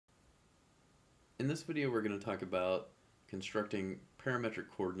In this video we're going to talk about constructing parametric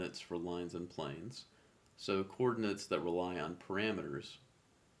coordinates for lines and planes, so coordinates that rely on parameters.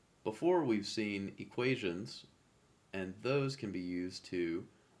 Before we've seen equations, and those can be used to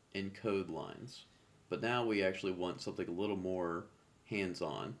encode lines, but now we actually want something a little more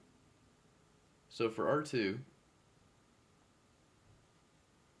hands-on. So for R2,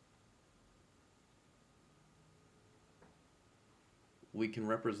 we can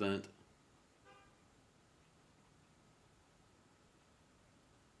represent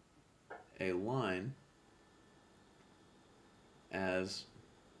a line as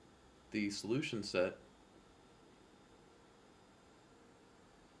the solution set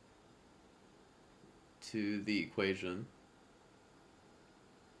to the equation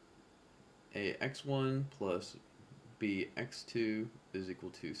a x1 plus b x2 is equal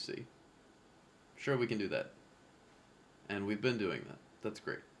to c. Sure, we can do that. And we've been doing that. That's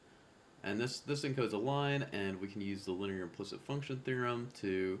great. And this encodes a line, and we can use the linear implicit function theorem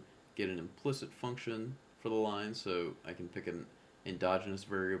to get an implicit function for the line. So I can pick an endogenous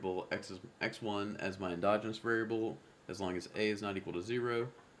variable x1 as my endogenous variable as long as a is not equal to 0,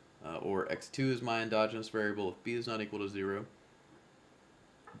 or x2 is my endogenous variable if b is not equal to 0.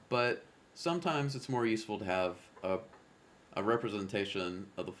 But sometimes it's more useful to have a representation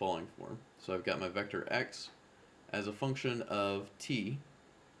of the following form. So I've got my vector x as a function of t,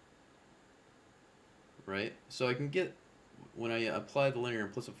 right? So I can get, when I apply the linear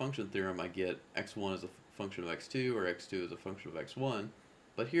implicit function theorem, I get x1 as a function of x2 or x2 as a function of x1.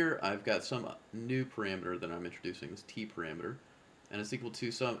 But here I've got some new parameter that I'm introducing, this t parameter, and it's equal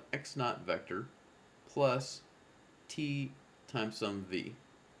to some x naught vector plus t times some v.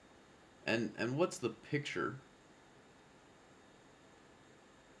 And what's the picture?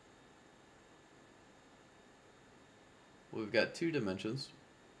 We've got two dimensions,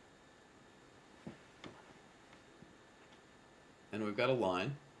 and we've got a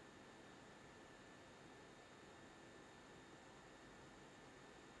line.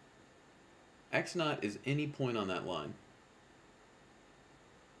 X naught is any point on that line.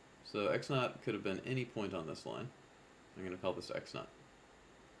 So x naught could have been any point on this line. I'm going to call this x naught.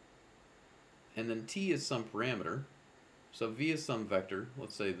 And then t is some parameter. So v is some vector.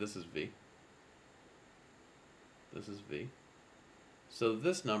 Let's say this is v. This is v. So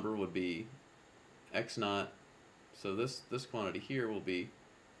this number would be x naught. So this quantity here will be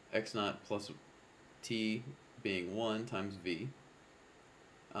x naught plus t being 1 times v.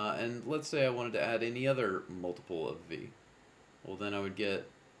 And let's say I wanted to add any other multiple of v. Well, then I would get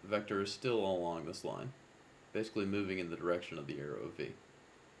vectors still all along this line, basically moving in the direction of the arrow of v.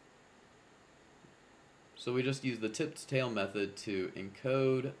 So we just use the tip-to-tail method to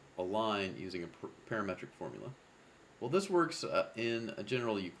encode a line using a parametric formula. Well, this works in a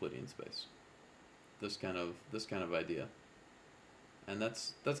general Euclidean space. This kind of idea, and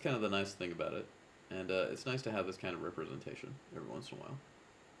that's kind of the nice thing about it. And it's nice to have this kind of representation every once in a while.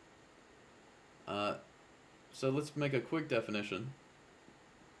 So let's make a quick definition.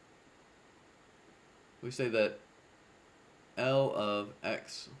 We say that L of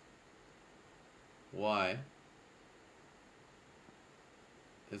x, y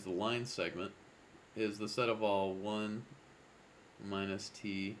is the line segment, is the set of all 1 minus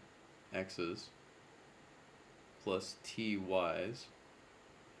t x's plus t y's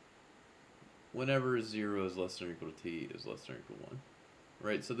whenever 0 is less than or equal to t is less than or equal to 1.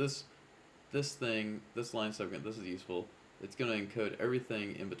 Right, so this line segment, this is useful. It's going to encode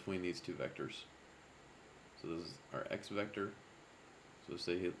everything in between these two vectors. So this is our x vector. So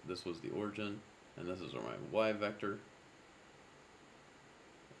say this was the origin, and this is my y vector.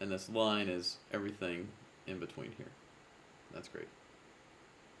 And this line is everything in between here. That's great.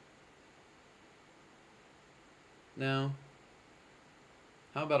 Now,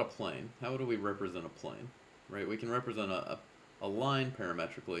 how about a plane? How do we represent a plane? Right, we can represent a line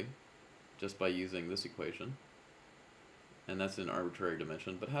parametrically just by using this equation, and that's an arbitrary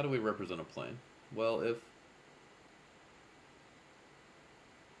dimension. But how do we represent a plane? Well, if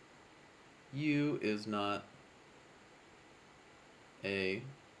U is not a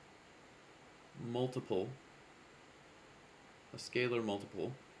multiple, a scalar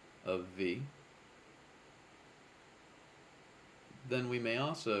multiple of V, then we may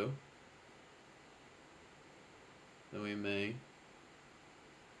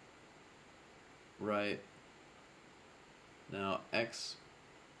write now x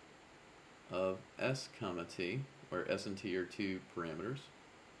of s comma t, where s and t are two parameters,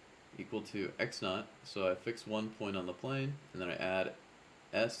 equal to x naught. So I fix one point on the plane, and then I add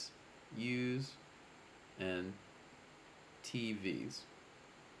s u's and tv's.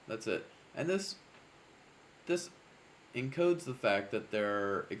 That's it. And this this encodes the fact that there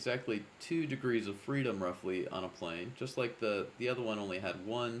are exactly 2 degrees of freedom roughly on a plane, just like the other one only had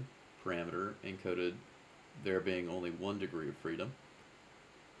 1 parameter encoded, there being only 1 degree of freedom.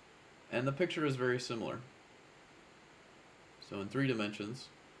 And the picture is very similar. So in 3 dimensions,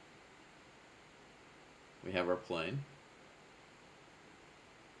 we have our plane.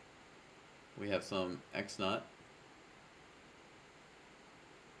 We have some x naught.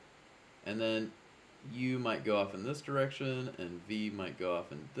 And then u might go off in this direction, and v might go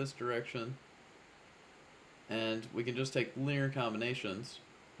off in this direction. And we can just take linear combinations,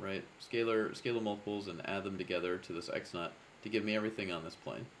 right, scalar multiples, and add them together to this x naught to give me everything on this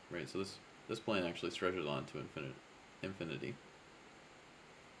plane, right? So this plane actually stretches on to infinity.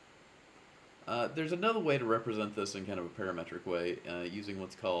 There's another way to represent this in kind of a parametric way, using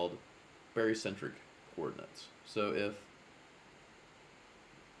what's called barycentric coordinates. So if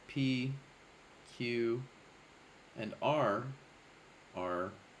P, Q, and R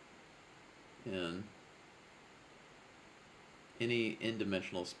are in any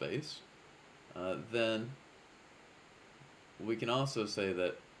n-dimensional space, then we can also say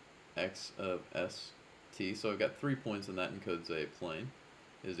that x of st, so I've got 3 points and that encodes a plane,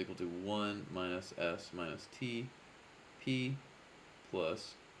 is equal to 1 minus s minus t p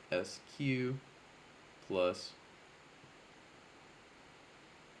plus sq plus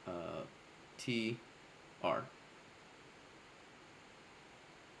tr.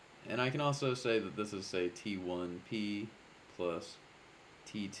 And I can also say that this is, say, t1p plus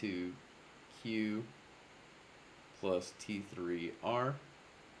t2q plus t3r.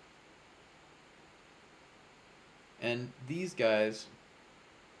 And these guys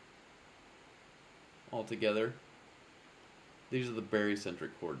all together, these are the barycentric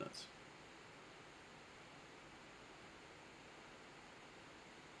coordinates.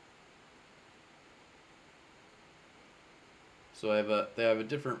 So they have a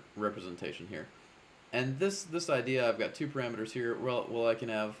different representation here. And this idea, I've got 2 parameters here. Well, I can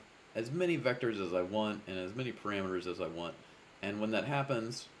have as many vectors as I want and as many parameters as I want. And when that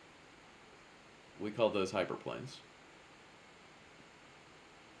happens, we call those hyperplanes.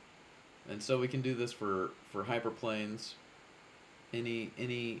 And so we can do this for hyperplanes, any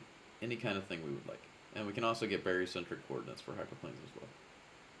kind of thing we would like. And we can also get barycentric coordinates for hyperplanes as well.